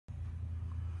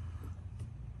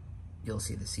you'll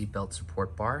see the seatbelt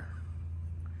support bar,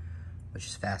 which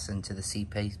is fastened to the seat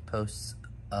posts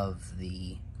of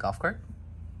the golf cart,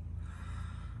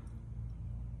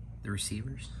 the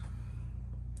receivers,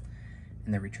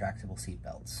 and the retractable seat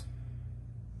belts.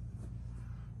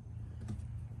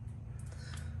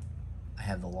 I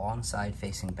have the long side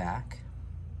facing back,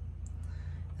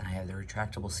 and I have the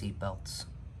retractable seat belts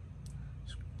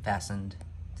fastened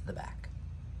to the back.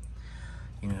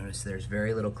 You notice there's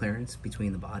very little clearance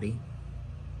between the body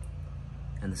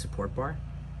and the support bar,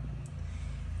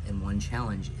 and one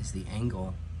challenge is the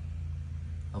angle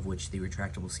of which the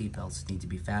retractable seat belts need to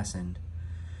be fastened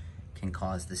can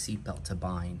cause the seat belt to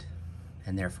bind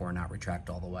and therefore not retract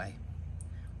all the way,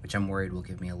 which I'm worried will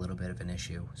give me a little bit of an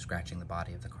issue scratching the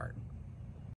body of the cart.